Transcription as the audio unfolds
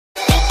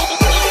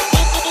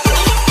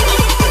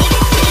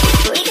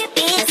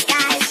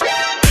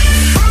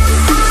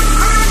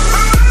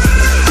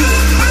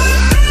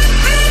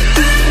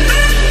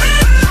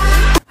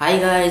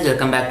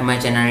welcome back to my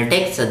channel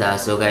Tech Sada.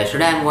 So guys,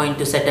 today I am going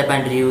to set up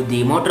and review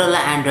the Motorola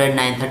Android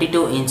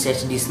 932-inch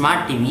HD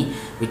Smart TV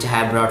which I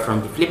have brought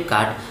from the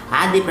Flipkart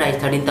at the price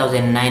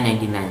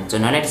 13,999. So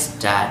now let's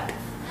start.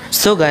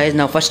 So guys,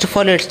 now first of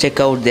all let's check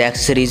out the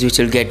accessories which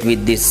you'll get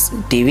with this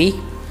TV.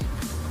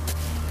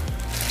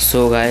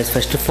 So guys,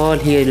 first of all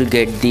here you'll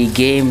get the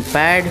game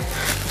pad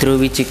through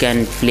which you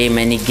can play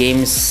many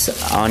games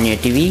on your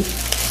TV.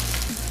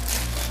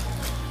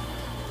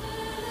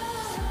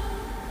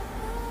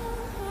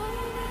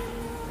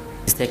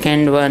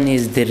 Second one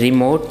is the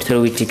remote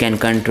through which you can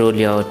control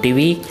your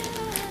TV.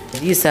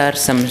 These are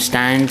some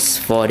stands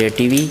for your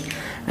TV,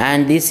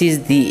 and this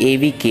is the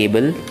AV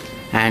cable.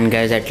 And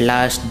guys, at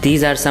last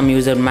these are some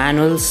user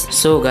manuals.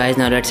 So guys,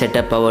 now let's set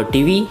up our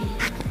TV.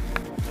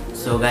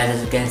 So guys,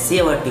 as you can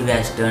see, our TV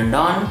has turned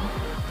on.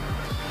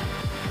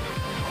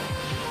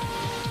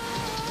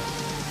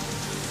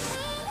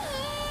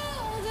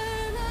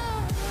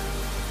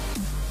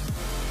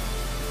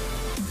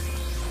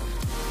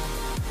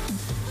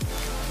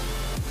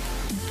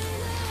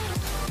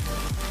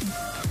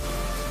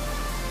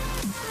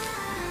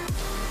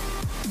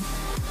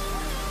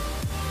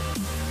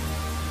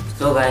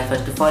 So guys,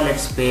 first of all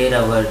let's pair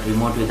our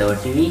remote with our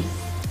TV.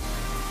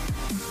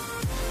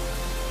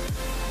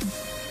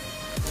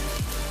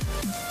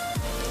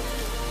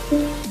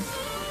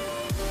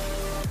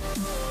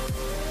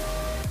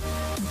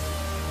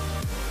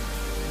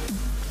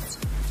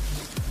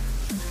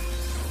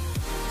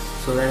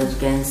 So as you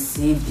can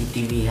see, the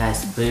TV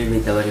has paired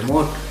with our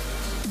remote.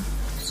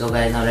 So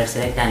guys, now let's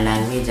select a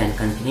language and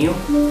continue.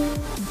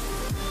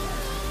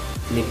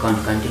 Click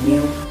on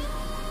continue.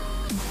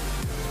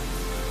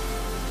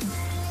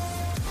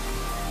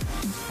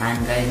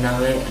 And guys,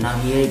 now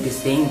here it is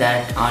saying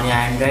that on your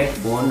Android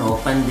phone,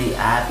 open the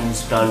app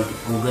installed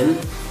Google,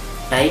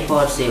 type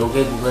or say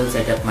okay Google,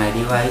 set up my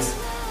device,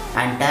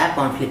 and tap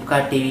on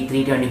Flipkart TV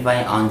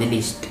 325 on the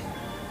list.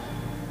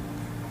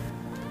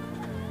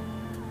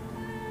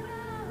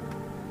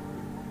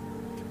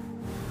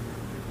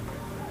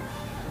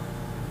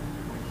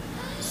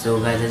 So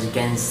guys, as you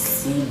can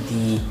see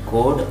the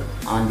code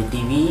on the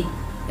TV,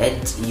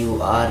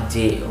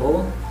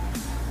 HURJO.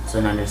 So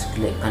now let's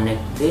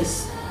connect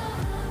this.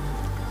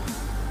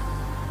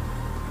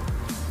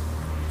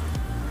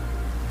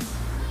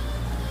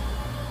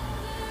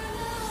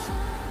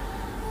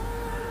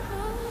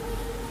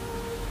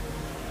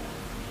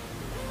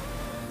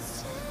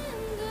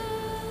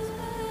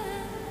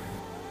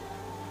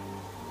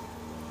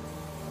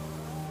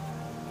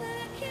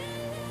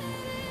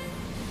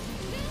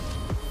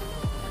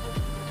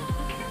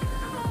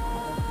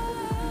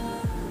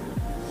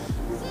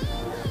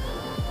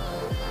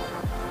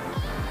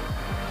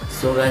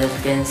 So guys, as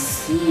you can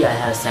see, I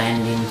have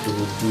signed into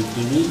the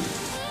TV.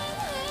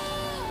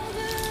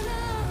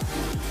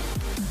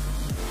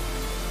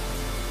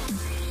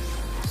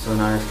 So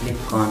now let's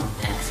click on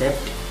accept.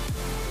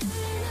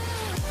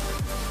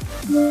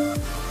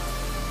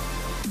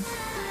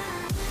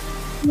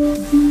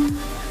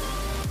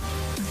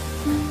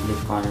 And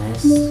click on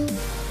yes.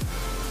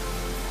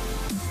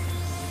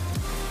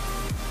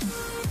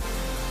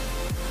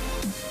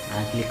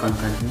 And click on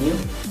continue.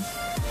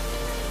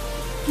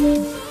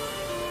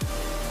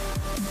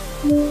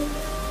 And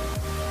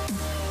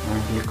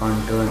click on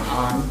turn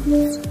on.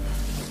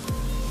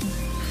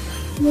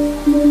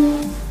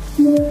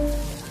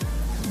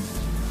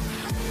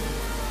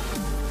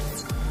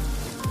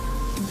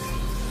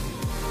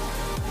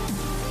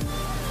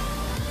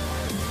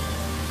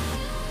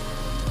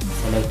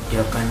 Select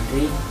your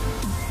country.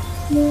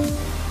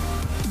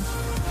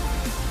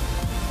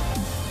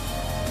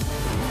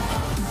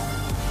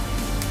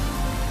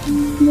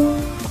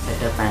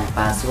 Setup and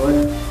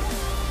password.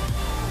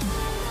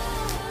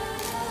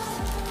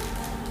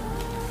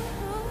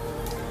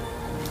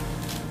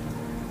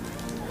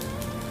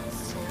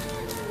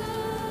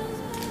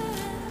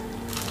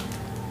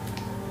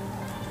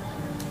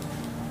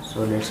 So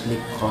let's click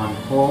on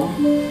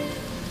home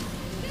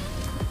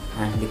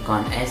and click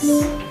on S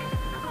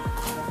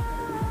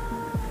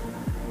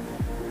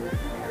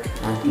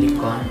and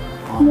click on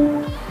on.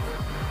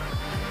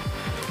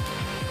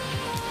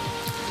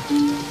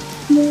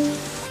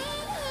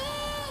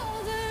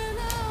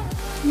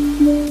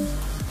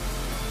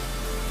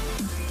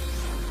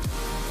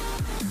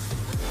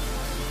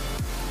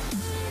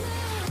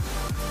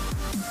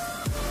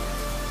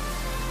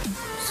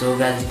 So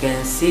guys, you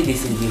can see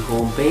this is the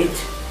home page.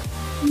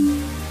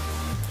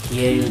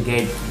 Here you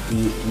get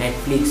the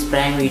Netflix,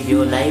 Prime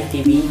Video, Live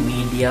TV,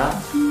 Media,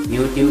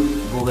 YouTube,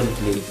 Google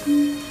Play.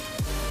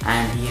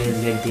 And here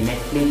you get the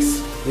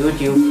Netflix,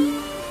 YouTube,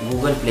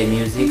 Google Play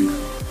Music,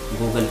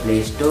 Google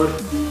Play Store.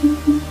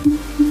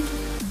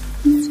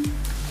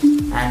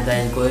 And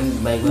guys,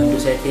 by going to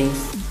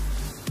settings,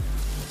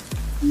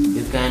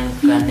 you can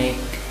connect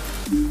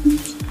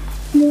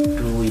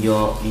to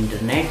your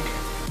internet.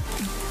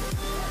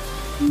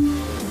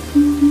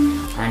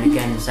 And you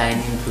can sign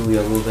in through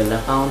your Google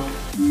account,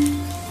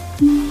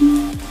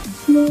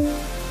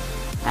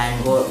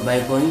 and by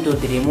going to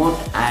the remote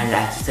and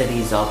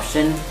accessories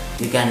option,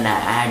 You can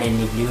add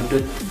any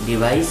Bluetooth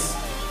device.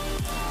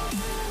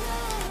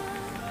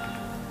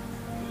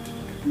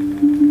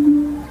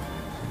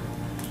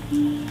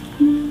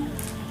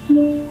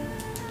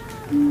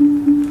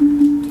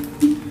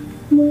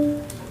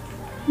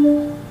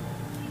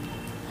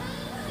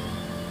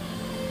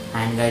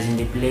 And guys, in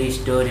the Play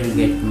Store you will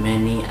get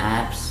many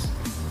apps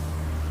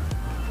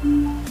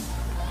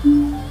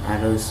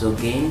and also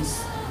games.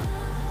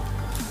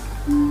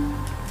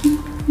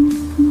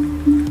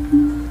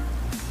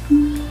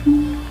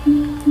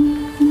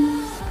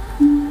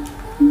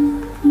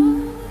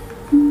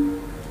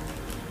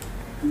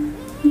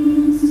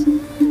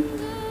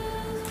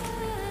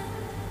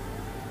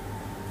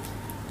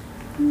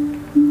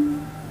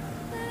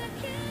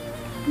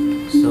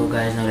 So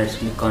guys, now let's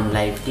click on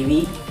Live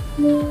TV.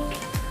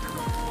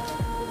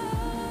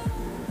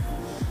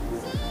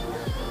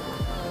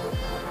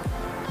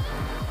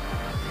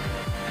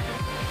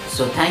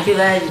 So thank you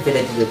guys. If you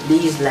like this video,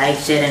 please like,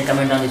 share and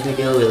comment on this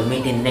video. We'll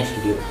meet in next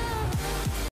video.